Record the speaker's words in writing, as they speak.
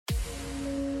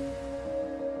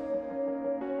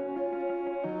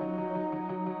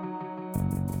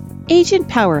Agent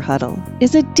Power Huddle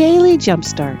is a daily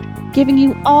jumpstart, giving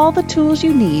you all the tools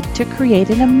you need to create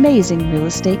an amazing real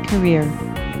estate career.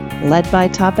 Led by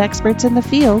top experts in the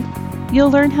field,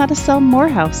 you'll learn how to sell more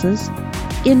houses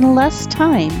in less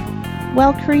time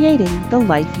while creating the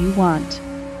life you want.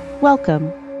 Welcome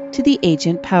to the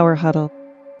Agent Power Huddle.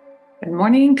 Good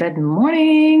morning. Good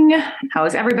morning. How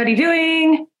is everybody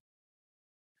doing?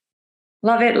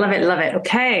 Love it. Love it. Love it.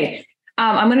 Okay.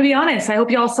 I'm going to be honest. I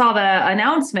hope you all saw the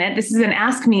announcement. This is an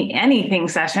Ask Me Anything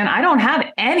session. I don't have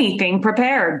anything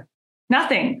prepared.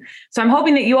 Nothing. So I'm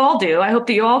hoping that you all do. I hope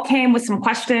that you all came with some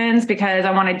questions because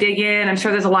I want to dig in. I'm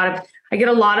sure I get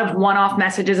a lot of one-off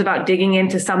messages about digging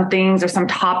into some things or some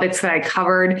topics that I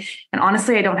covered. And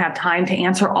honestly, I don't have time to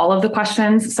answer all of the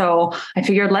questions. So I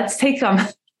figured let's take them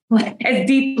as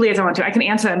deeply as I want to. I can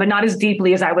answer them, but not as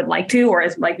deeply as I would like to, or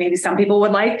as like maybe some people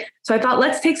would like. So I thought,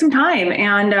 let's take some time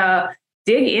and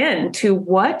dig into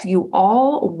what you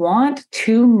all want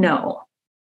to know.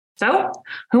 So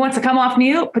who wants to come off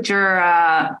mute? Put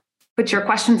your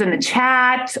questions in the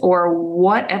chat or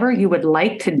whatever you would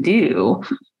like to do.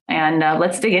 And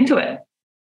let's dig into it.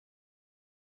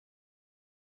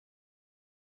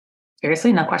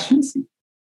 Seriously, no questions?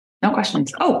 No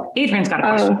questions. Oh, Adrian's got a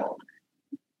question.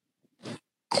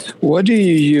 What do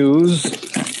you use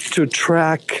to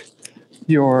track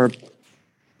your,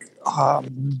 how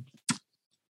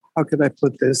could I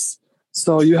put this?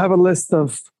 So you have a list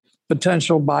of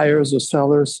potential buyers or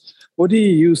sellers. What do you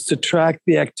use to track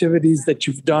the activities that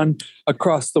you've done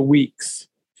across the weeks?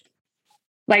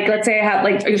 Like, let's say I have,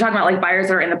 like, are you talking about like buyers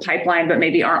that are in the pipeline, but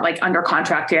maybe aren't like under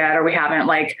contract yet, or we haven't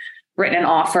like written an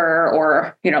offer,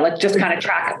 or, you know, like just kind of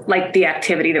track like the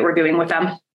activity that we're doing with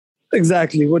them?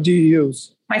 Exactly. What do you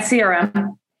use? My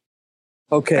CRM.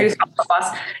 Okay.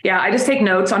 I just take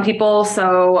notes on people.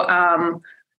 So,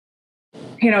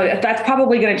 that's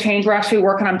probably going to change. We're actually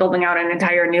working on building out an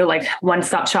entire new like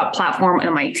one-stop shop platform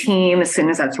in my team. As soon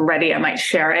as that's ready, I might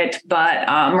share it. But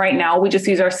right now we just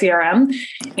use our CRM,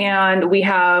 and we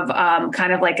have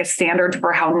kind of like a standard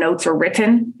for how notes are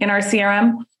written in our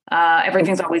CRM.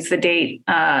 Everything's always the date,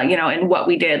 and what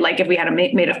we did. Like if we had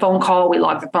made a phone call, we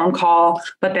log the phone call,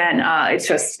 but then it's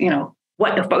just,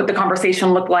 what the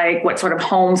conversation looked like, what sort of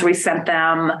homes we sent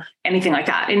them, anything like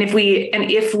that. And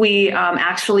if we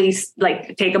actually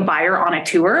like take a buyer on a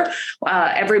tour,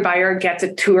 every buyer gets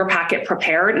a tour packet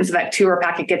prepared. And so that tour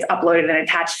packet gets uploaded and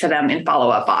attached to them in Follow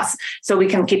Up Boss. So we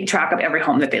can keep track of every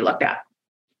home that they looked at.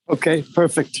 Okay,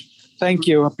 perfect. Thank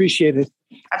you. Appreciate it.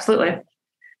 Absolutely.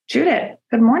 Judith,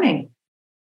 good morning.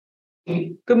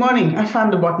 Good morning. I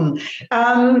found the button.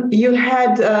 You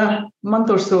had a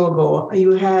month or so ago,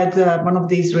 you had one of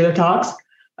these real talks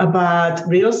about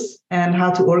reels and how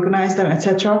to organize them,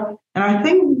 etc. And I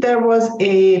think there was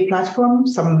a platform,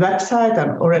 some website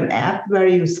or an app where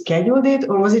you scheduled it,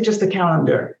 or was it just a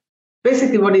calendar?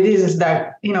 Basically what it is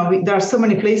that, there are so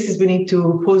many places we need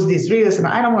to post these reels, and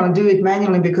I don't want to do it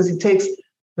manually because it takes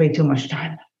way too much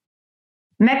time.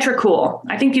 Metricool.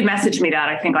 I think you messaged me that,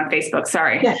 I think, on Facebook.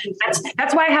 Sorry. Yes.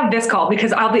 That's why I have this call,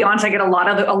 because I'll be honest, I get a lot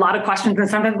of questions, and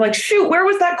sometimes I'm like, shoot, where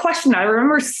was that question? I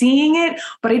remember seeing it,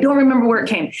 but I don't remember where it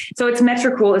came. So it's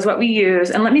Metricool is what we use.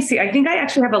 And let me see. I think I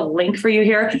actually have a link for you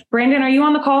here. Brandon, are you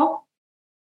on the call?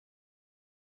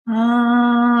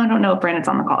 I don't know if Brandon's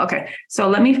on the call. Okay. So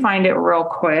let me find it real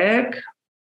quick.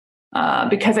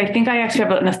 Because I think I actually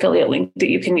have an affiliate link that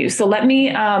you can use. So let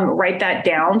me write that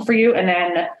down for you, and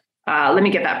then let me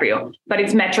get that for you. But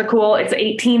it's Metricool. It's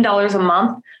 $18 a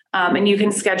month. And you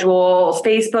can schedule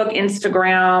Facebook,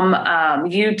 Instagram,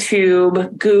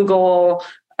 YouTube, Google,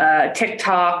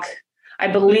 TikTok, I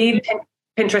believe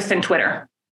Pinterest and Twitter.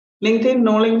 LinkedIn?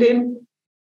 No LinkedIn?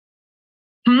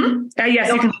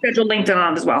 Yes, you can schedule LinkedIn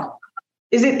on as well.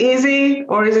 Is it easy,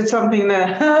 or is it something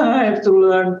that I have to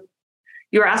learn?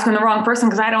 You're asking the wrong person,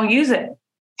 because I don't use it.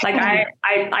 Like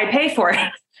I pay for it.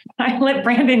 I let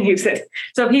Brandon use it.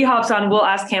 So if he hops on, we'll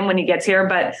ask him when he gets here.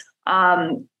 But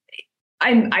I'm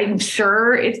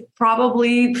sure it's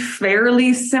probably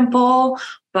fairly simple.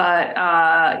 But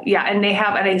and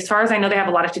as far as I know, they have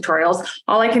a lot of tutorials.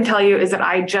 All I can tell you is that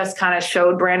I just kind of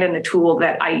showed Brandon the tool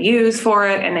that I use for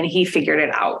it, and then he figured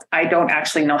it out. I don't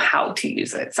actually know how to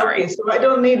use it. Sorry. Okay, so I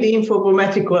don't need the info for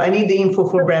Metricool. I need the info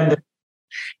for Brandon.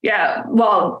 Yeah,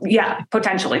 well, yeah,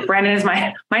 potentially. Brandon is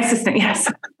my assistant.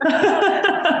 Yes,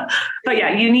 but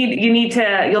yeah, you'll need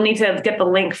to get the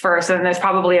link first, and there's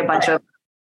probably a bunch of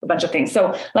things.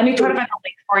 So let me try to find a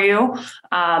link for you,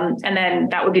 and then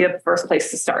that would be the first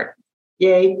place to start.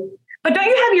 Yay! But don't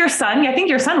you have your son? I think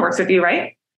your son works with you,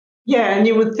 right? Yeah, and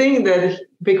you would think that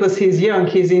because he's young,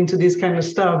 he's into this kind of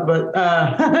stuff, but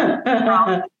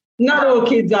Not all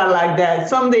kids are like that.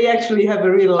 Some, they actually have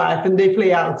a real life and they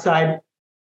play outside.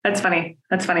 That's funny.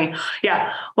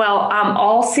 Yeah. Well,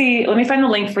 I'll see. Let me find the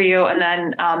link for you, and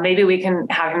then maybe we can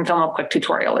have him film a quick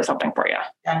tutorial or something for you.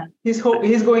 Yeah. He's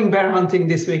going bear hunting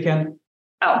this weekend.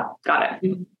 Oh, got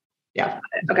it. Yeah.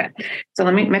 Okay. So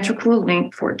let me metricool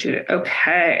link for Judith.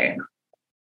 Okay.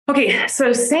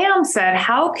 So Sam said,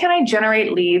 how can I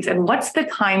generate leads and what's the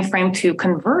time frame to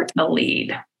convert a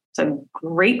lead? It's a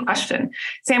great question.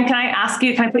 Sam, can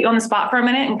I put you on the spot for a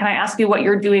minute? And can I ask you what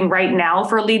you're doing right now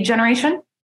for lead generation?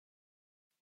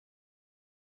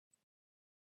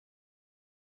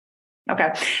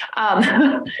 Okay.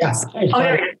 Yes.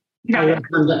 There we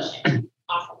go.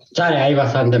 Sorry, I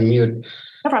was on the mute.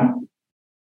 No problem.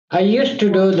 I used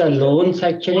to do the loans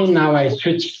actually. Now I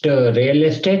switched to real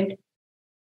estate.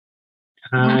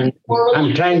 And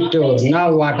I'm trying to,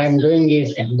 now what I'm doing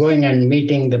is going and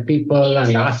meeting the people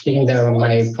and asking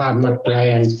my farmer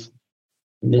clients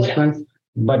this one,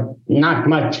 but not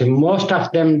much. Most of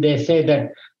them, they say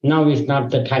that now is not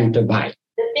the time to buy.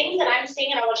 The things that I'm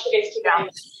seeing, and I want you guys to know.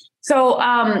 So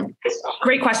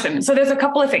great question. So there's a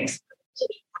couple of things.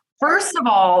 First of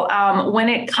all, when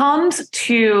it comes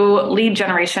to lead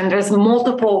generation, there's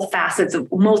multiple facets of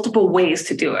multiple ways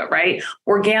to do it, right?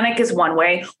 Organic is one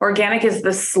way. Organic is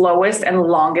the slowest and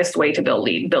longest way to build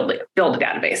a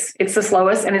database. It's the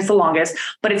slowest and it's the longest,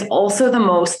 but it's also the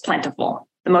most plentiful,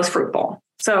 the most fruitful.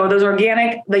 So the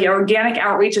organic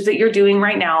outreaches that you're doing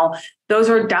right now, those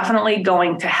are definitely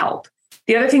going to help.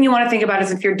 The other thing you want to think about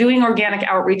is if you're doing organic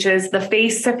outreaches, the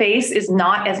face-to-face is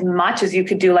not as much as you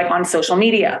could do like on social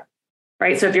media.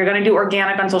 Right. So if you're going to do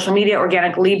organic on social media,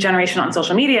 organic lead generation on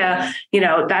social media,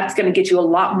 that's going to get you a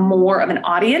lot more of an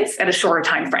audience at a shorter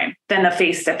time frame than the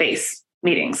face-to-face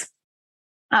meetings.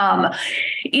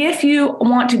 If you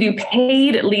want to do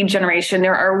paid lead generation,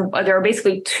 there are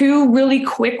basically two really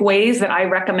quick ways that I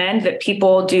recommend that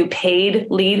people do paid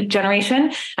lead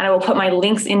generation. And I will put my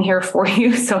links in here for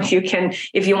you. So you can,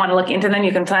 if you want to look into them,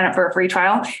 you can sign up for a free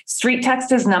trial. Street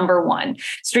text is number one.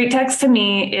 Street text to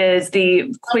me is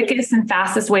the quickest and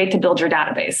fastest way to build your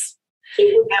database.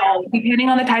 Now, depending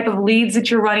on the type of leads that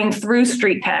you're running through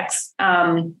street text,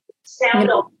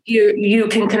 you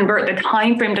can convert. The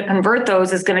time frame to convert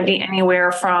those is going to be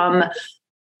anywhere from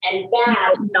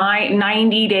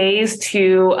 90 days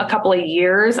to a couple of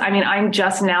years. I mean, I'm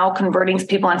just now converting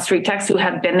people on street text who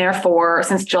have been there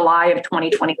since July of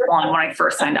 2021 when I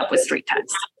first signed up with street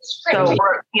text. So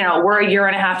we're a year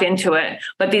and a half into it,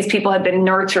 but these people have been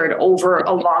nurtured over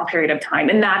a long period of time.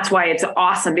 And that's why it's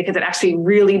awesome, because it actually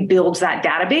really builds that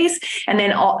database. And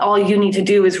then all you need to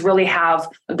do is really have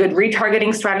a good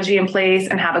retargeting strategy in place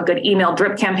and have a good email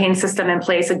drip campaign system in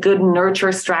place, a good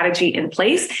nurture strategy in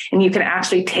place. And you can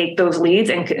actually take those leads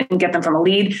and get them from a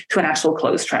lead to an actual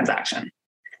closed transaction.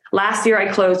 Last year, I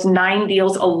closed 9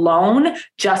 deals alone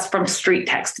just from street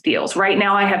text deals. Right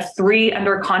now, I have 3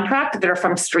 under contract that are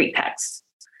from street text.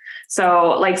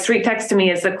 So like street text to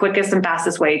me is the quickest and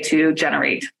fastest way to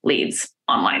generate leads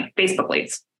online, Facebook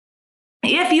leads.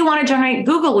 If you want to generate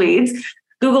Google leads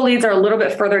are a little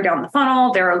bit further down the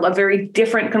funnel. They're a very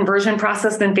different conversion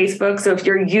process than Facebook. So if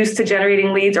you're used to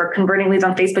generating leads or converting leads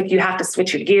on Facebook, you have to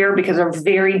switch your gear because they're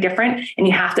very different and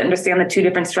you have to understand the 2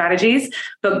 different strategies.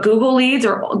 But Google leads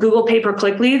or Google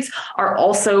pay-per-click leads are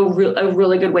also a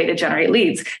really good way to generate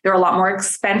leads. They're a lot more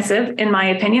expensive, in my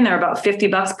opinion. They're about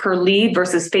 $50 per lead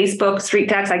versus Facebook street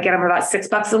text. I get them about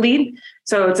 $6 a lead.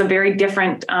 So it's a very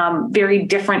different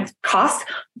cost.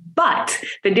 But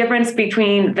the difference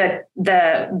between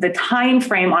the time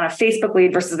frame on a Facebook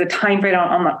lead versus the time frame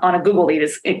on a Google lead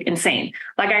is insane.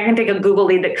 Like I can take a Google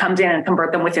lead that comes in and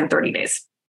convert them within 30 days,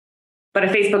 but a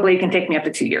Facebook lead can take me up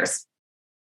to 2 years.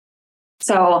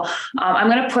 So I'm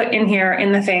going to put in here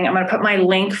in the thing, I'm going to put my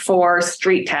link for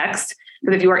street text,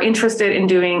 because if you are interested in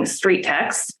doing street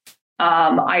text,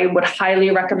 I would highly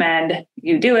recommend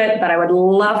you do it, but I would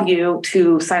love you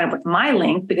to sign up with my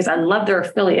link because I love their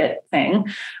affiliate thing.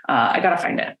 I got to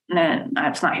find it. And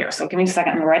it's not here. So give me a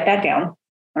second. I'm going to write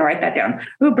that down.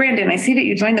 Ooh, Brandon, I see that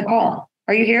you joined the call.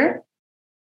 Are you here?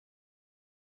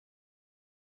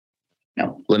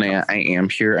 No. Lynea, I am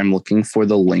here. I'm looking for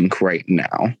the link right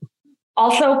now.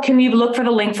 Also, can you look for the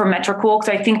link for Metricool? Because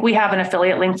I think we have an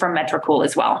affiliate link from Metricool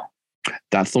as well.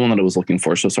 That's the one that I was looking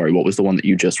for. So sorry, what was the one that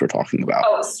you just were talking about?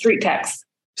 Oh, street text.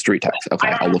 Street text. Okay,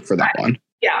 I'll look for that one.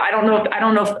 Yeah, I don't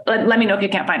know if let me know if you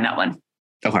can't find that one.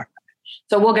 Okay.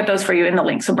 So we'll get those for you in the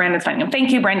link. So Brandon's finding them.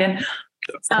 Thank you, Brandon.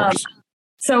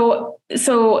 So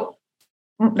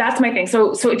that's my thing.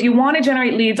 So if you want to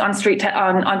generate leads on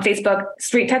on Facebook,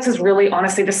 street text is really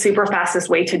honestly the super fastest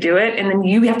way to do it. And then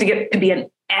you have to get to be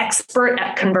an expert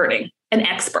at converting. an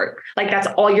expert. Like that's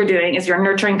all you're doing is you're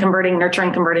nurturing, converting,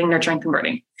 nurturing, converting, nurturing,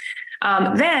 converting.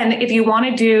 Then if you want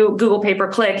to do Google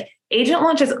pay-per-click, Agent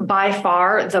Launch is by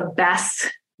far the best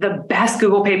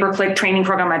Google pay-per-click training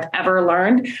program I've ever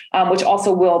learned, which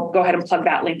also will go ahead and plug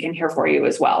that link in here for you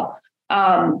as well.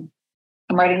 I'm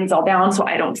writing these all down so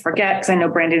I don't forget because I know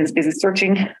Brandon is busy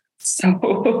searching.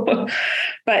 So,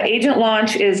 but Agent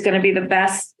Launch is going to be the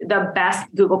best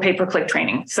Google pay-per-click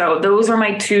training. So those are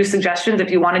my 2 suggestions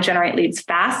if you want to generate leads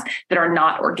fast that are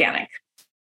not organic.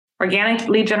 Organic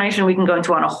lead generation, we can go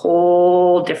into on a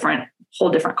whole different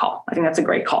call. I think that's a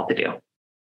great call to do.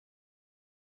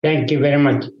 Thank you very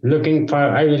much. Looking for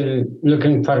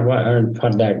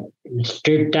that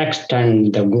street text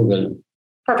and the Google.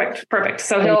 Perfect.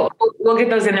 So we'll get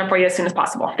those in there for you as soon as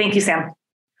possible. Thank you, Sam.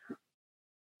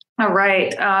 All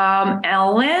right.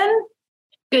 Ellen.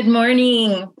 Good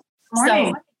morning.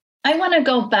 Morning. So I want to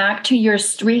go back to your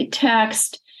street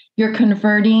text. You're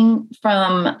converting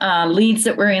from leads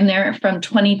that were in there from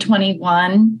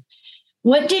 2021.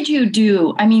 What did you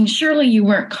do? I mean, surely you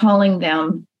weren't calling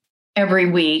them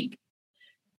every week.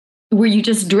 Were you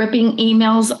just dripping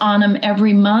emails on them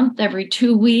every month, every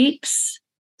 2 weeks?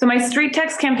 So my street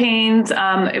text campaigns,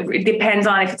 it depends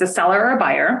on if it's a seller or a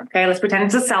buyer. Okay, let's pretend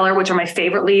it's a seller, which are my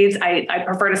favorite leads. I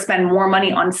prefer to spend more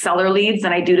money on seller leads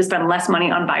than I do to spend less money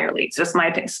on buyer leads. Just my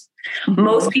opinion. Mm-hmm.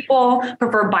 Most people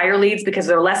prefer buyer leads because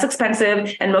they're less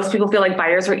expensive, and most people feel like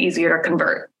buyers are easier to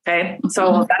convert. Okay,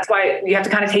 so that's why you have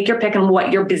to kind of take your pick and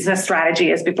what your business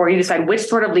strategy is before you decide which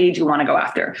sort of lead you want to go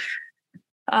after.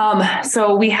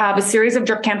 So we have a series of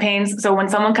drip campaigns. So when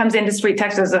someone comes into street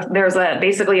text, there's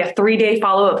basically a 3-day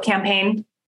follow-up campaign.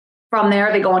 From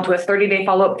there, they go into a 30-day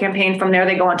follow-up campaign. From there,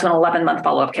 they go into an 11-month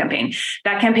follow-up campaign.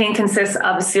 That campaign consists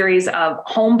of a series of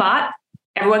HomeBot.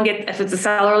 Everyone gets, if it's a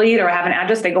seller lead or I have an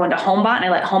address, they go into HomeBot and I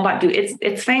let HomeBot do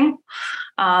its thing.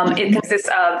 It consists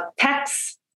of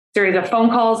texts, series of phone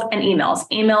calls, and emails.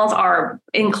 Emails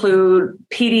include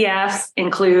PDFs,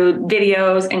 include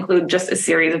videos, include just a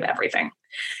series of everything.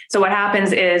 So what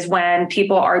happens is when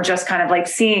people are just kind of like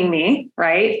seeing me,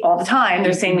 right, all the time,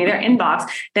 they're seeing me their inbox,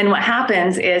 then what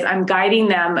happens is I'm guiding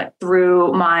them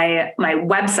through my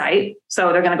website.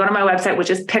 So they're going to go to my website, which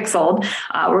is pixeled.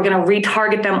 We're going to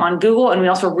retarget them on Google, and we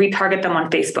also retarget them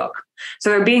on Facebook.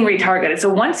 So they're being retargeted.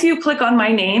 So once you click on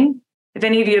my name, if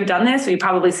any of you have done this, so you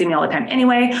probably see me all the time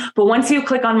anyway, but once you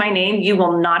click on my name, you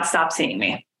will not stop seeing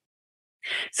me.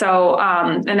 So,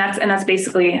 and that's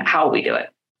basically how we do it.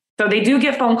 So they do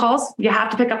get phone calls. You have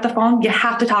to pick up the phone. You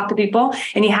have to talk to people,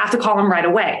 and you have to call them right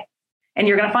away. And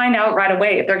you're going to find out right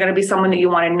away if they're going to be someone that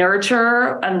you want to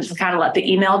nurture and just kind of let the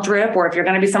email drip, or if you're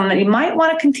going to be someone that you might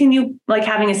want to continue like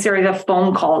having a series of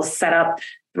phone calls set up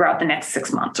throughout the next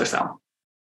 6 months or so.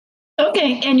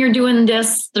 Okay. And you're doing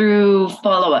this through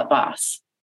Follow Up Boss.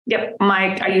 Yep.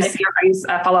 I use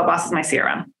Follow Up Boss as my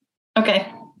CRM.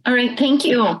 Okay. All right. Thank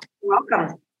you. You're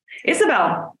welcome.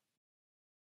 Isabel.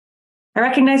 I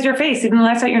recognize your face, even though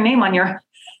that's not your name on your.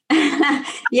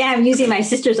 Yeah, I'm using my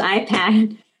sister's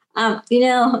iPad.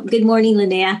 Good morning,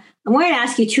 Lynea. I wanted to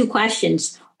ask you 2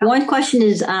 questions. One question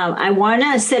is, I want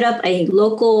to set up a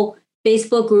local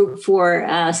Facebook group for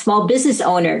small business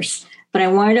owners, but I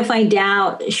wanted to find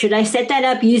out, should I set that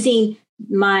up using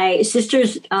my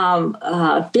sister's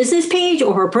business page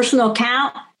or her personal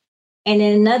account? And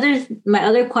then my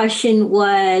other question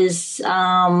was,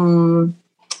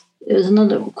 there was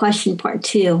another question, part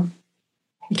 2.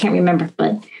 I can't remember,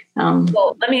 but.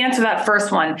 Well, let me answer that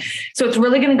first one. So it's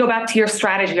really going to go back to your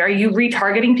strategy. Are you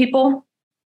retargeting people?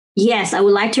 Yes, I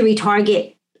would like to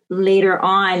retarget later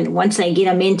on once I get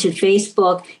them into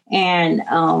Facebook and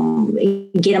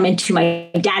get them into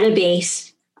my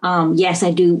database. Yes,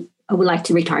 I do. I would like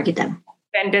to retarget them.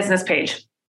 Then business page.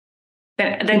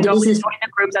 Then go join the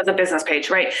groups as a business page,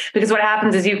 right? Because what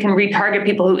happens is you can retarget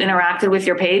people who interacted with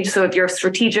your page. So if you're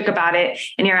strategic about it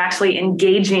and you're actually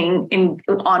engaging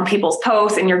on people's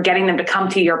posts and you're getting them to come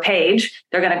to your page,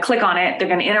 they're going to click on it. They're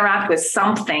going to interact with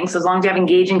something. So as long as you have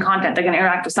engaging content, they're going to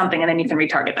interact with something, and then you can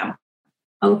retarget them.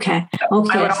 Okay.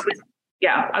 Okay.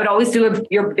 I would always do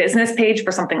your business page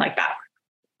for something like that.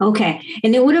 Okay.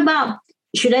 And then what about,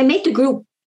 should I make the group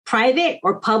private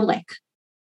or public?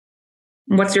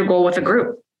 What's your goal with the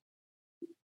group?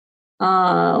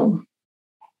 What's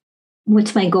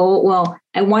my goal? Well,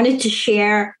 I wanted to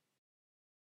share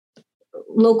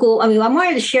I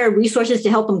wanted to share resources to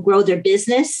help them grow their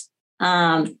business.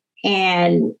 And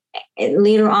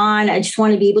later on, I just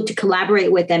want to be able to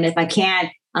collaborate with them if I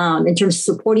can, in terms of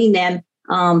supporting them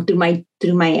through my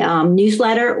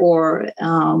newsletter or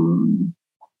through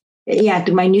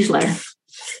my newsletter.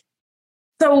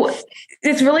 So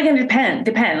it's really going to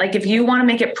depend. Like if you want to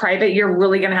make it private, you're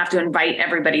really going to have to invite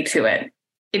everybody to it.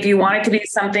 If you want it to be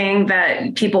something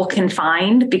that people can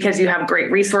find because you have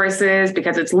great resources,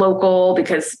 because it's local,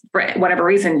 because for whatever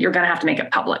reason, you're going to have to make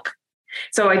it public.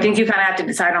 So I think you kind of have to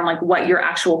decide on like what your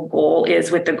actual goal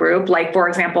is with the group. Like, for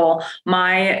example,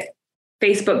 my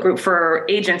Facebook group for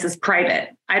agents is private.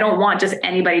 I don't want just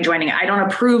anybody joining it. I don't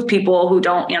approve people who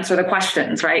don't answer the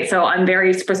questions, right? So I'm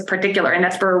very particular, and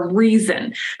that's for a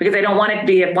reason, because I don't want it to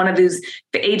be one of the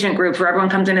agent groups where everyone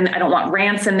comes in, and I don't want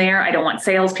rants in there. I don't want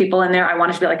salespeople in there. I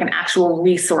want it to be like an actual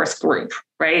resource group,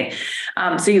 right?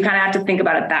 So you kind of have to think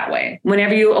about it that way.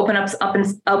 Whenever you open up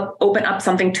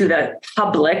something to the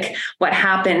public, what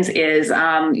happens is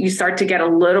you start to get a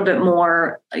little bit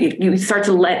more. You start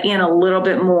to let in a little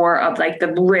bit more of like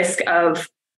the risk of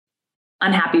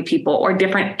unhappy people or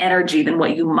different energy than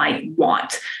what you might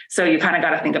want. So you kind of got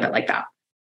to think of it like that.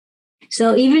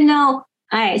 So even though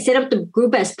I set up the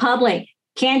group as public,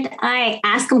 can't I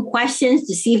ask them questions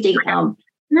to see if they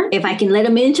if I can let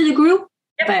them into the group,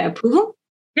 if I approve them?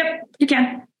 Yep, you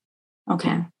can.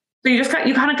 Okay. So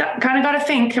you kind of got to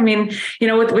think. I mean, you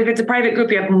know, if it's a private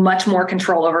group, you have much more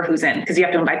control over who's in because you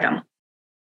have to invite them.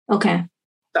 Okay.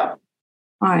 So. All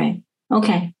right.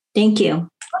 Okay. Thank you.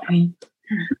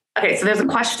 Okay, so there's a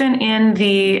question in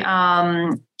the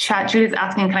chat. Judith's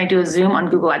asking, can I do a Zoom on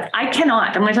Google Ads? I cannot.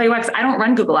 I'm going to tell you why, because I don't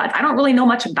run Google Ads. I don't really know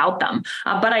much about them.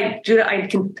 But I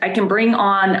can bring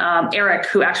on Eric,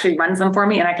 who actually runs them for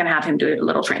me, and I can have him do a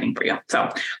little training for you. So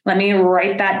let me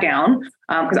write that down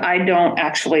because I don't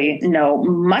actually know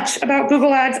much about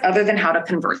Google Ads other than how to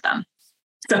convert them.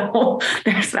 So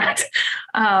there's that.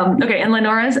 Okay, and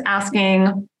Lenora's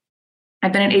asking,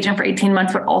 I've been an agent for 18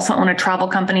 months, but also own a travel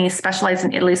company specialized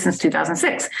in Italy since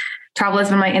 2006. Travel has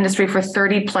been my industry for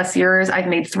 30 plus years. I've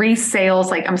made 3 sales,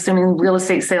 like I'm assuming real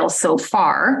estate sales so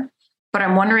far, but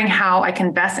I'm wondering how I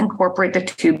can best incorporate the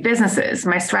 2 businesses.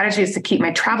 My strategy is to keep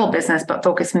my travel business, but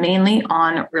focus mainly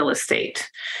on real estate.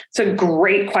 It's a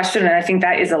great question. And I think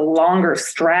that is a longer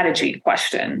strategy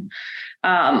question.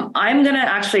 I'm going to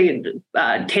actually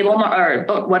what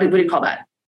do you call that?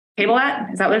 Table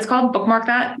that? Is that what it's called? Bookmark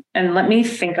that? And let me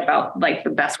think about like the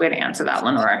best way to answer that,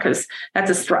 Lenora, because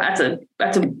that's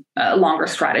a longer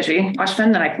strategy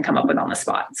question that I can come up with on the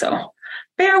spot. So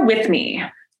bear with me.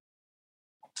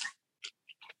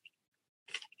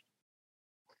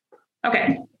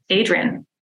 Okay, Adrian.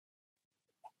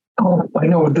 Oh, I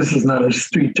know this is not a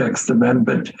street text event,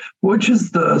 but which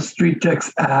is the street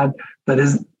text ad that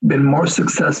has been more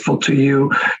successful to you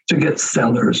to get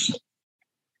sellers?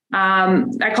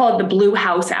 I call it the blue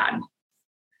house ad.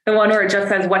 The one where it just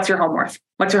says, what's your home worth?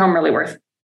 What's your home really worth?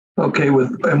 Okay,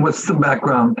 and what's the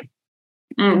background?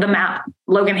 The map.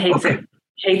 Logan hates it.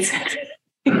 Hates it.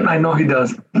 I know he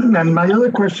does. And my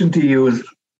other question to you is,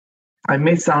 I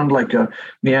may sound like a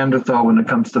Neanderthal when it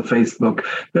comes to Facebook,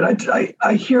 but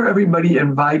I hear everybody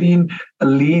inviting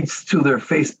leads to their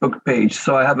Facebook page.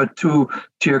 So I have a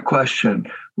 2-tier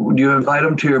question. Do you invite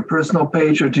them to your personal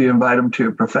page or do you invite them to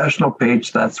your professional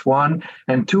page? That's 1.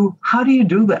 And 2, how do you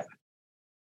do that?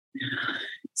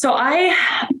 So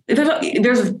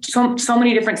there's so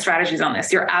many different strategies on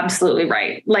this. You're absolutely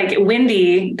right. Like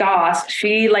Wendy Goss,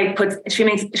 she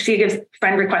gives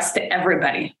friend requests to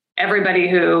everybody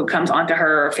who comes onto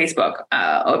her Facebook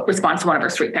responds to one of her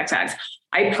street text ads.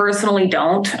 I personally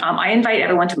don't. I invite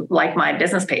everyone to like my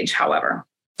business page, however.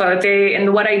 So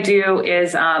what I do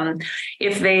is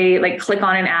if they like click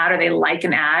on an ad or they like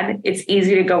an ad, it's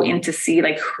easy to go in to see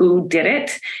like who did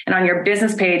it. And on your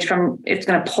business page it's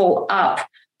going to pull up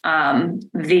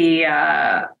the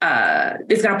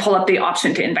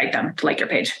option to invite them to like your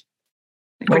page.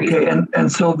 Okay,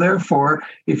 and so therefore,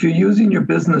 if you're using your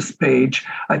business page,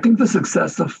 I think the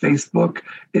success of Facebook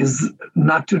is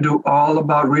not to do all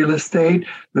about real estate.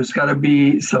 There's got to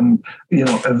be some,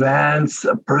 events,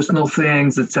 personal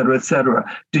things, et cetera, et cetera.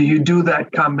 Do you do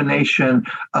that combination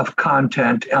of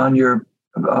content on your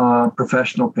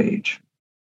professional page?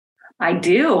 I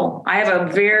do. I have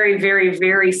a very, very,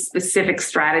 very specific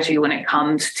strategy when it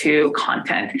comes to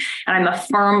content. And I'm a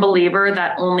firm believer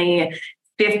that only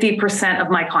 50% of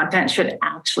my content should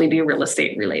actually be real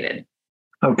estate related.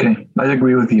 Okay, I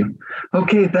agree with you.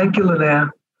 Okay, thank you, Lynea.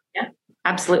 Yeah,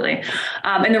 absolutely.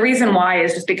 And the reason why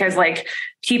is just because like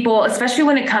people, especially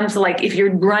when it comes to like, if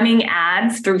you're running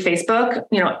ads through Facebook,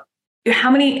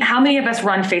 how many of us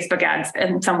run Facebook ads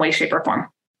in some way, shape, or form?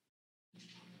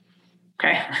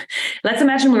 Okay, let's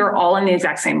imagine we were all in the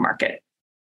exact same market.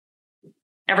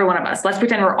 Every one of us. Let's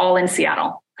pretend we're all in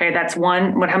Seattle. Okay, that's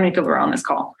one. How many people are on this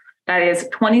call? That is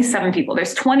 27 people.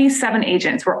 There's 27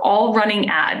 agents. We're all running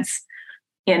ads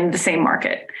in the same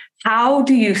market. How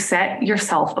do you set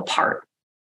yourself apart?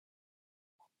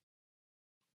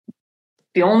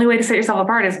 The only way to set yourself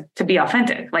apart is to be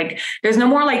authentic. Like there's no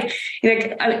more like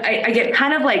I get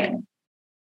kind of like,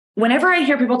 whenever I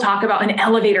hear people talk about an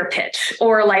elevator pitch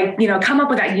or like, come up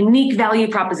with that unique value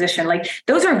proposition, like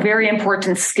those are very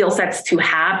important skill sets to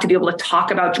have to be able to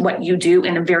talk about what you do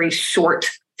in a very short,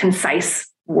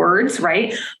 concise words,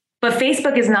 right? But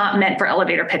Facebook is not meant for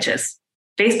elevator pitches.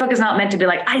 Facebook is not meant to be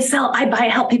like, I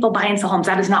help people buy and sell homes.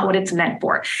 That is not what it's meant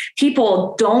for.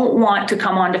 People don't want to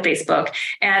come onto Facebook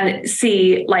and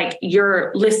see like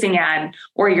your listing ad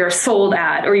or your sold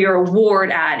ad or your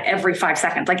award ad every 5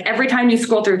 seconds. Like every time you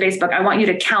scroll through Facebook, I want you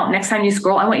to count. Next time you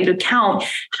scroll, I want you to count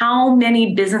how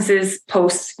many businesses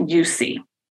posts you see.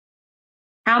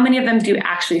 How many of them do you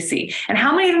actually see? And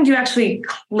how many of them do you actually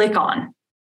click on?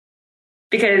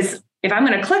 Because if I'm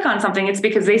going to click on something, it's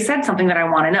because they said something that I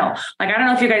want to know. Like, I don't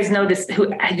know if you guys know this.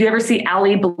 Do you ever see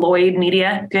Ali Beloyd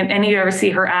Media? Did any of you ever see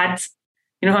her ads?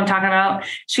 You know who I'm talking about?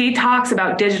 She talks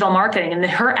about digital marketing, and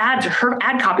her ad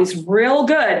copy is real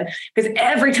good because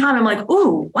every time I'm like,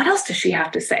 ooh, what else does she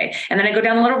have to say? And then I go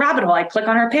down a little rabbit hole. I click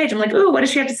on her page. I'm like, ooh, what does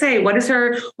she have to say? What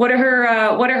are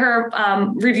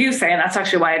her reviews say? And that's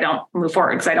actually why I don't move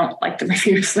forward, because I don't like the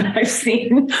reviews that I've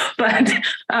seen.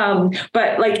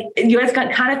 But like, you guys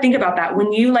got kind of think about that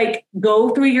when you like go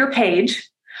through your page.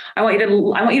 I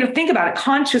want you to think about it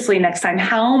consciously next time.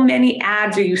 How many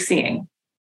ads are you seeing?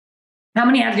 How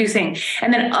many ads do you see?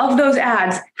 And then of those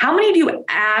ads, how many do you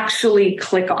actually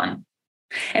click on?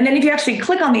 And then if you actually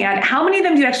click on the ad, how many of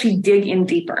them do you actually dig in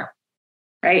deeper?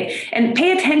 Right? And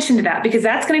pay attention to that, because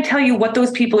that's going to tell you what those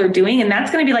people are doing. And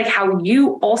that's going to be like how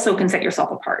you also can set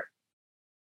yourself apart.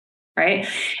 Right?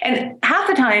 And half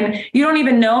the time you don't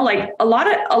even know, like a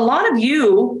lot of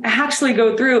you actually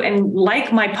go through and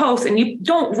like my posts, and you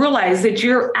don't realize that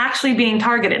you're actually being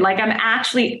targeted. Like I'm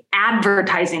actually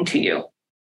advertising to you.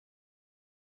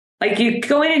 Like you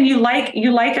go in and you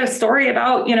like a story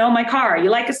about, my car.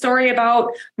 You like a story about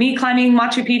me climbing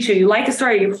Machu Picchu. You like a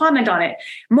story, you comment on it,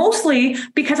 mostly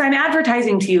because I'm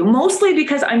advertising to you, mostly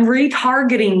because I'm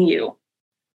retargeting you,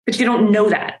 but you don't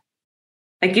know that.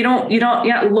 Like you're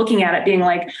not looking at it being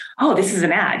like, oh, this is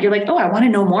an ad. You're like, oh, I want to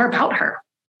know more about her.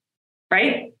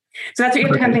 Right. So that's what you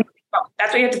have to kind of think about.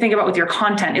 That's what you have to think about with your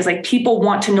content, is like people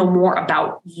want to know more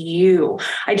about you.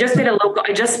 I just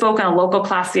spoke on a local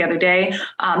class the other day.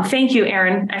 Thank you,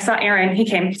 Aaron. I saw Aaron, he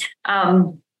came.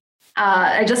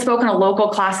 I just spoke in a local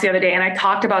class the other day, and I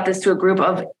talked about this to a group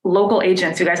of local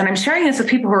agents, you guys, and I'm sharing this with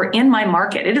people who are in my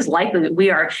market. It is likely that we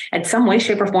are in some way,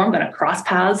 shape, or form going to cross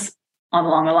paths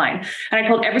along the line. And I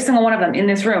told every single one of them in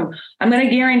this room, I'm going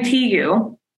to guarantee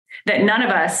you that none of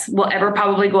us will ever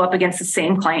probably go up against the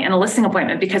same client in a listing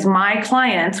appointment, because my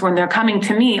clients, when they're coming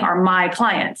to me, are my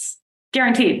clients.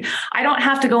 Guaranteed. I don't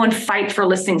have to go and fight for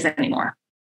listings anymore.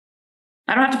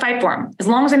 I don't have to fight for them. As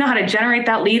long as I know how to generate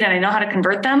that lead and I know how to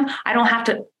convert them, I don't have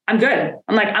to. I'm good.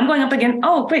 I'm like, I'm going up again.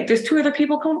 Oh, wait, there's 2 other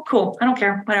people. Cool. I don't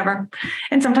care. Whatever.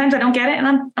 And sometimes I don't get it,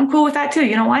 and I'm cool with that too.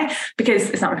 You know why? Because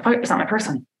it's not my person. It's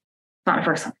not my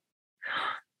person.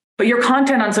 But your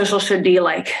content on social should be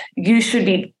like, you should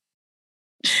be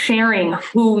sharing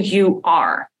who you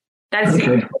are. That is the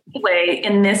only way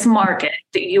in this market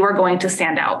that you are going to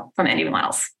stand out from anyone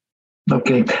else.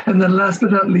 Okay. And then last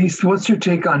but not least, what's your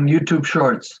take on YouTube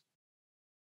Shorts?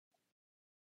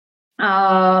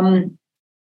 I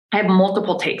have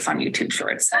multiple takes on YouTube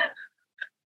Shorts.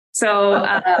 So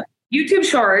YouTube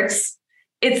Shorts,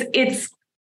 it's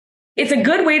a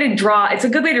good way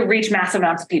to reach massive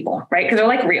amounts of people, right? Because they're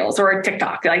like Reels or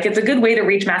TikTok. Like it's a good way to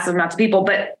reach massive amounts of people.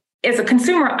 But as a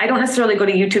consumer, I don't necessarily go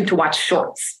to YouTube to watch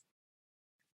shorts.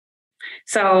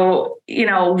 So,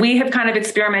 we have kind of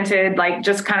experimented, like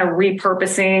just kind of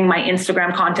repurposing my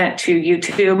Instagram content to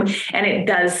YouTube, and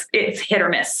it's hit or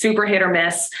miss, super hit or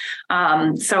miss.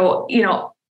 So,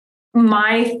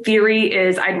 my theory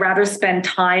is I'd rather spend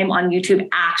time on YouTube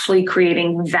actually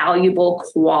creating valuable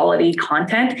quality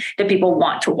content that people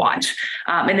want to watch.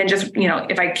 And then just,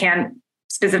 if I can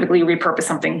specifically repurpose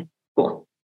something, cool.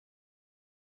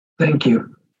 Thank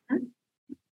you.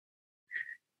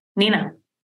 Nina.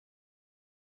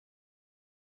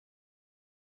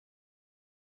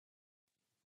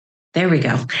 There we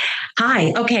go.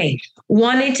 Hi. Okay.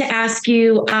 Wanted to ask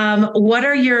you, a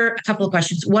couple of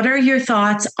questions. What are your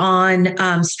thoughts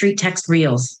on street text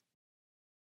reels?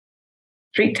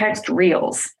 Street text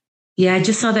reels. Yeah, I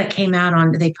just saw that came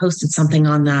out they posted something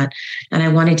on that, and I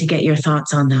wanted to get your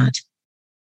thoughts on that.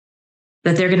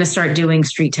 That they're going to start doing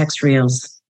street text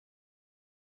reels.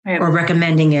 Or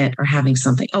recommending it or having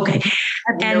something. Okay.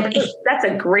 And that's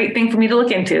a great thing for me to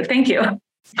look into. Thank you.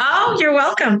 Oh, you're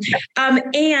welcome.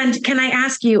 And can I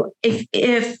ask you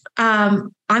if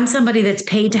I'm somebody that's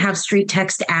paid to have street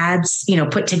text ads,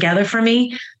 put together for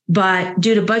me, but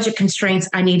due to budget constraints,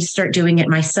 I need to start doing it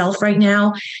myself right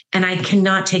now, and I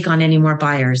cannot take on any more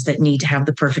buyers that need to have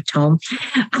the perfect home.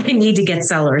 I need to get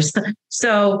sellers.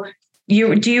 So,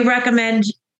 do you recommend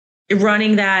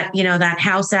running that, that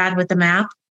house ad with the map?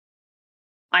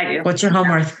 I do. What's your home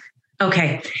worth?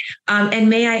 Okay. And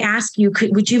may I ask you,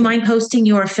 would you mind posting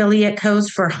your affiliate codes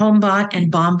for HomeBot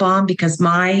and BombBomb? Because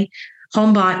my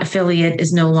HomeBot affiliate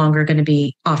is no longer going to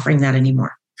be offering that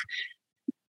anymore.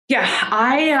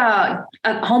 Yeah,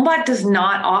 HomeBot does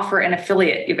not offer an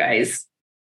affiliate, you guys.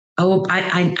 Oh,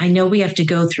 I know we have to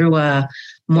go through a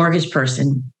mortgage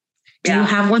person. Do you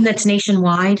have one that's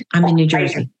nationwide? I'm in New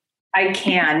Jersey. I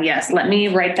can, yes. Let me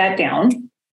write that down.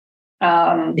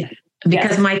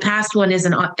 Because my past one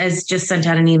has just sent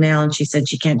out an email and she said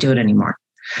she can't do it anymore.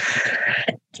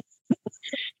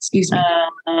 Excuse me.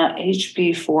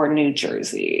 HB4 New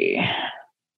Jersey.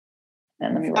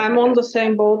 And let me I'm on the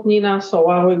same boat, Nina, so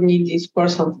I will need this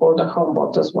person for the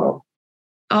HomeBot as well.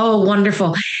 Oh,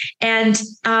 wonderful. And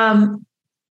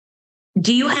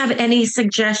do you have any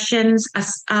suggestions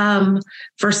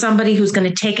for somebody who's going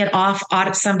to take it off,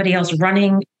 audit somebody else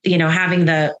running, having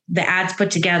the ads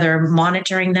put together,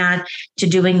 monitoring that, to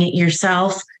doing it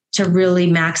yourself to really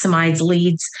maximize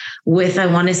leads with, I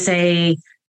want to say,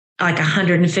 like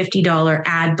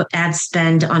 $150 ad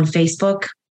spend on Facebook?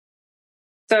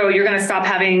 So you're going to stop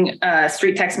having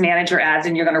street text manager ads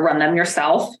and you're going to run them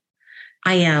yourself?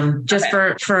 I am, just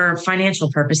for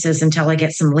financial purposes until I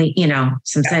get some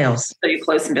some sales. So you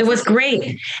close some business. It was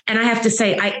great. And I have to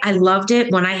say, I loved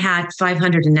it when I had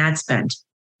 500 in ad spend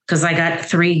because I got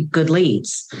 3 good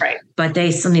leads. Right. But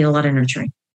they still need a lot of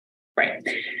nurturing. Right.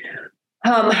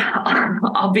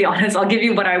 I'll be honest. I'll give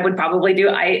you what I would probably do.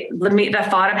 The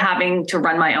thought of having to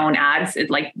run my own ads, it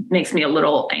makes me a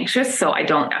little anxious. So I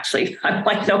don't actually, I'm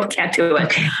like, nope, can't do it.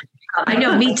 Okay. I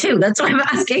know, me too. That's why I'm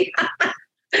asking.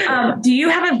 Do you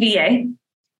have a VA?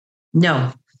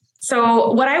 No.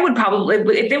 So what I would probably,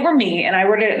 if it were me and I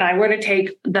were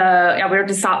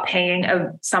to stop paying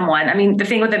someone. I mean, the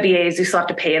thing with a VA is you still have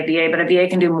to pay a VA, but a VA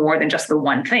can do more than just the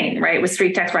one thing, right? With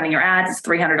street text running your ads, it's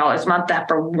 $300 a month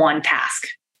for one task.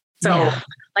 So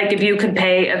if you could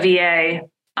pay a VA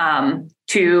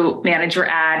to manage your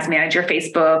ads, manage your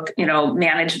Facebook,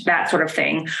 manage that sort of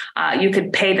thing. You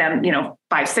could pay them,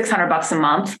 $500-$600 a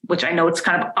month, which I know it's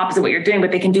kind of opposite what you're doing,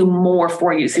 but they can do more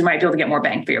for you. So you might be able to get more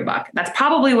bang for your buck. That's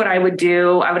probably what I would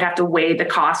do. I would have to weigh the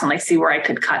cost and see where I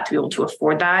could cut to be able to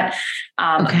afford that.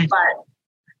 But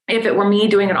if it were me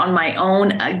doing it on my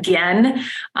own again,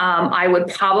 I would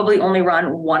probably only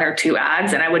run 1 or 2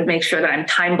 ads, and I would make sure that I'm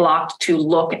time blocked to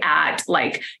look at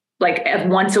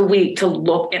once a week to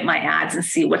look at my ads and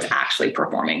see what's actually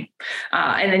performing.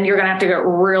 And then you're going to have to get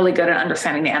really good at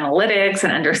understanding the analytics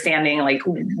and understanding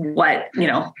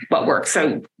what works.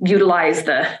 So utilize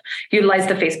the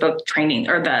Facebook training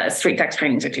or the street text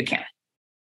trainings if you can.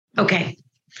 Okay.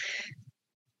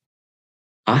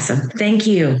 Awesome. Thank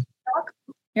you.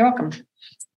 You're welcome.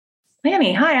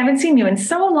 Lanny, hi. I haven't seen you in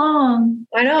so long.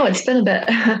 I know, it's been a bit.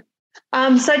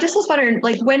 So I just was wondering,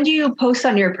 when do you post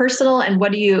on your personal and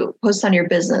what do you post on your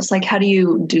business? How do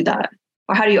you do that?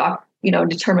 Or how do you,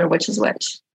 determine which is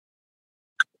which?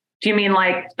 Do you mean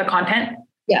the content?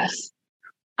 Yes.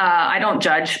 I don't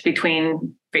judge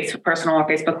between Facebook personal or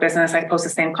Facebook business. I post the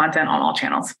same content on all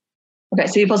channels. Okay.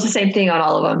 So you post the same thing on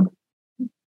all of them?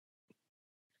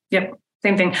 Yep.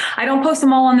 Same thing. I don't post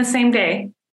them all on the same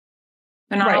day.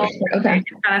 They're not all kind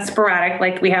of sporadic.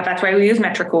 That's why we use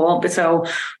Metricool. So,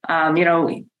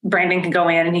 Brandon can go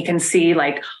in and he can see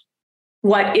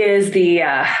what is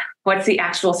what's the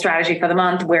actual strategy for the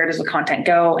month? Where does the content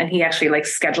go? And he actually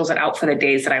schedules it out for the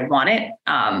days that I want it.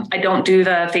 I don't do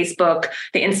the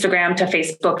Instagram to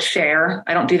Facebook share.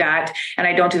 I don't do that. And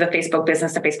I don't do the Facebook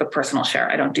business to Facebook personal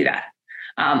share. I don't do that.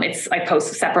 I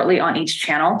post separately on each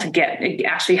channel it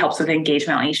actually helps with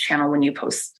engagement on each channel when you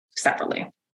post separately.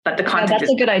 But the content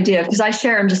that's a good idea because I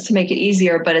share them just to make it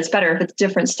easier, but it's better if it's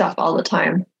different stuff all the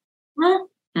time.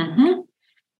 Mm-hmm.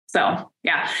 So,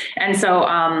 yeah. And so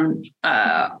I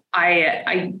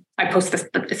post this,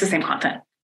 it's the same content.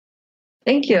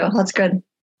 Thank you. That's good.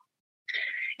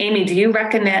 Amy, who do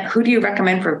you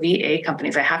recommend for VA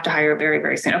companies? I have to hire very,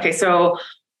 very soon. Okay. So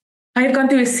I have gone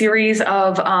through a series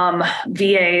of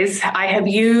VAs. I have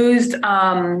used,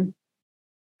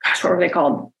 what were they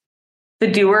called?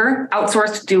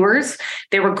 outsourced doers.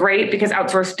 They were great because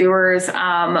outsourced doers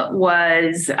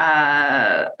was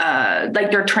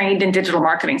like they're trained in digital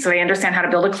marketing. So they understand how to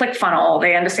build a click funnel.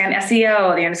 They understand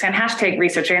SEO. They understand hashtag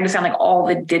research. They understand like all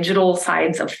the digital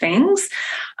sides of things,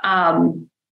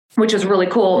 which is really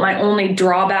cool. My only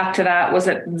drawback to that was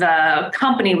that the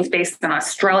company was based in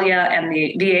Australia and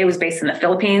the VA was based in the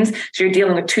Philippines. So you're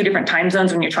dealing with 2 different time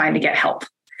zones when you're trying to get help.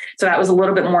 So that was a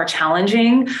little bit more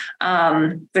challenging.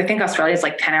 I think Australia is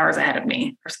like 10 hours ahead of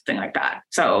me or something like that.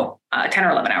 So 10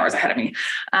 or 11 hours ahead of me.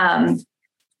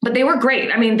 But they were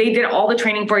great. I mean, they did all the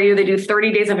training for you. They do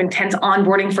 30 days of intense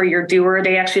onboarding for your doer.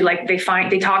 They actually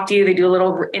they talk to you. They do a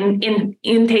little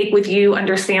intake with you,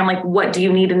 understand like, what do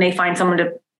you need? And they find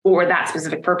someone for that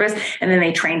specific purpose. And then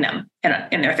they train them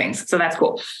in their things. So that's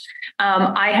cool.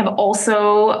 I have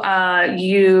also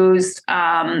used,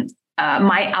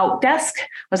 My Outdesk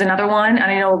was another one.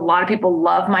 And I know a lot of people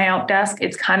love My Outdesk.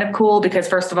 It's kind of cool because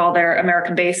first of all, they're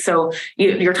American based. So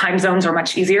your time zones are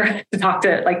much easier to talk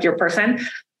to like your person,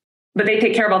 but they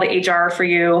take care of all the HR for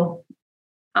you.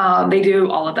 They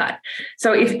do all of that.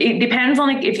 So if it depends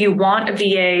on like, if you want a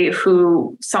VA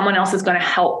who someone else is going to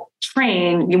help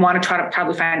train, you want to try to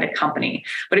probably find a company.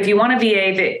 But if you want a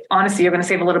VA that honestly, you're going to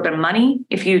save a little bit of money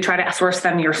if you try to source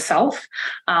them yourself.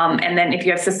 And then if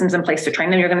you have systems in place to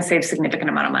train them, you're going to save a significant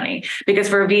amount of money because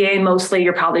for a VA, mostly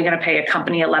you're probably going to pay a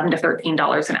company $11 to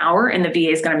 $13 an hour. And the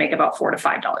VA is going to make about $4 to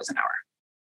 $5 an hour.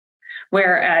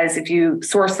 Whereas if you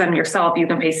source them yourself, you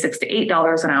can pay $6 to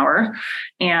 $8 an hour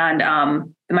and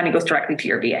the money goes directly to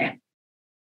your VA.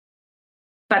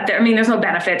 But there's no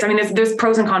benefits. I mean, there's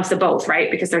pros and cons to both,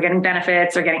 right? Because they're getting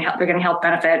benefits, they're getting health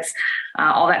benefits,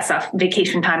 all that stuff,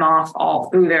 vacation time off, all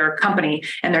through their company,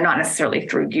 and they're not necessarily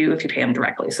through you if you pay them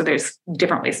directly. So there's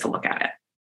different ways to look at it.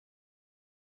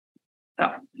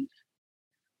 So,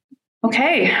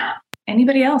 okay,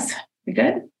 anybody else? We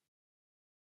good?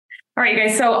 All right, you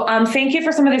guys. So thank you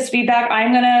for some of this feedback.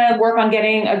 I'm going to work on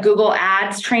getting a Google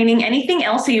Ads training. Anything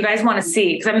else that you guys want to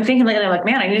see? Because I've been thinking lately, like,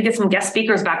 man, I need to get some guest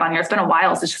speakers back on here. It's been a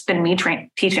while. So it's just been me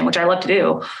teaching, which I love to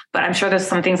do. But I'm sure there's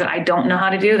some things that I don't know how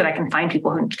to do that I can find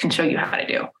people who can show you how to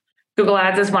do. Google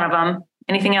Ads is one of them.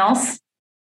 Anything else?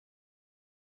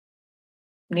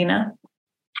 Nina?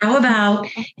 How about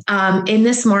in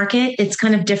this market, it's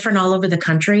kind of different all over the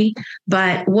country,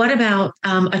 but what about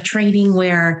a training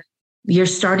where you're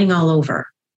starting all over?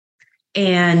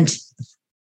 And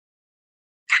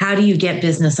how do you get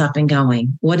business up and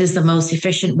going? What is the most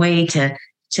efficient way to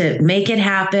make it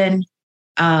happen?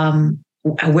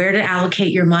 Where to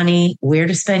allocate your money, where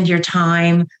to spend your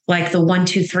time, like the 1,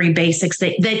 2, 3 basics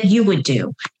that you would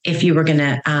do if you were going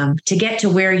to get to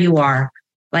where you are.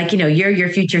 Like, you're your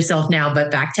future self now, but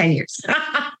back 10 years.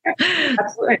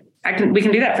 Absolutely. We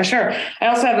can do that for sure. I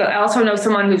also know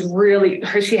someone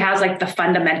she has like the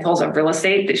fundamentals of real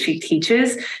estate that she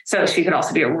teaches. So she could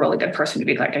also be a really good person to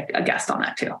be like a guest on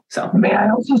that too. So may I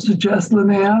also suggest,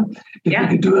 Lynea, if you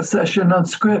could do a session on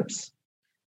scripts?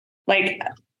 Like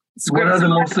scripts, what are the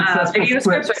most successful video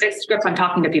scripts? Or scripts on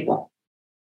talking to people?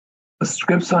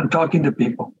 Scripts on talking to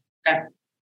people.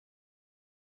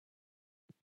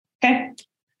 Okay.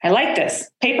 I like this.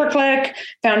 Pay-per-click,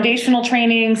 foundational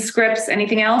training, scripts,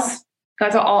 anything else?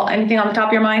 Guys, anything on the top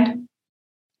of your mind?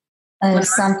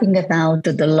 Something about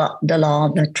the law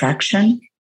of attraction.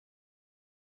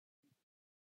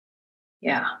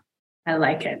 Yeah, I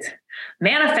like it.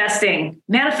 Manifesting.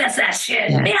 Manifest that shit.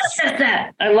 Yes. Manifest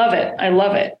that. I love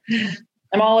it.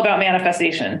 I'm all about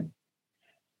manifestation.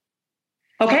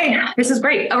 Okay, this is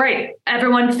great. All right,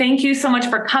 everyone, thank you so much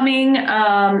for coming.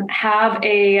 Have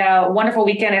a wonderful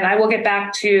weekend, and I will get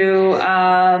back to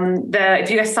if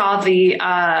you guys saw the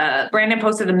Brandon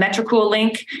posted the Metricool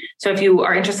link. So if you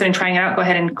are interested in trying it out, go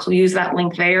ahead and use that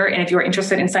link there. And if you're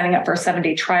interested in signing up for a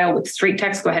 7-day trial with Street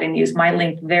Text, go ahead and use my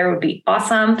link there. It would be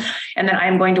awesome. And then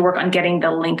I'm going to work on getting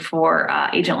the link for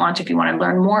Agent Launch if you want to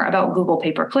learn more about Google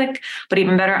Pay-per-click. But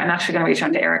even better, I'm actually going to reach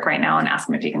out to Eric right now and ask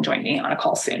him if he can join me on a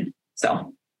call soon.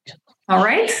 So, all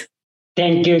right.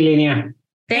 Thank you, Lynea.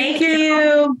 Thank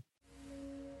you.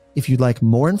 If you'd like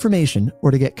more information or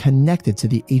to get connected to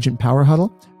the Agent Power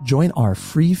Huddle, join our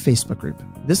free Facebook group.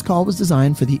 This call was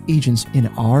designed for the agents in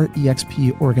our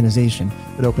EXP organization,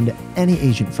 but open to any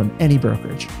agent from any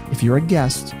brokerage. If you're a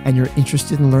guest and you're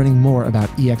interested in learning more about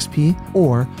EXP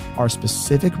or our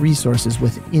specific resources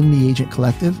within the Agent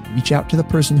Collective, reach out to the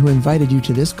person who invited you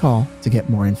to this call to get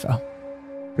more info.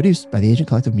 Produced by the Agent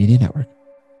Collective Media Network.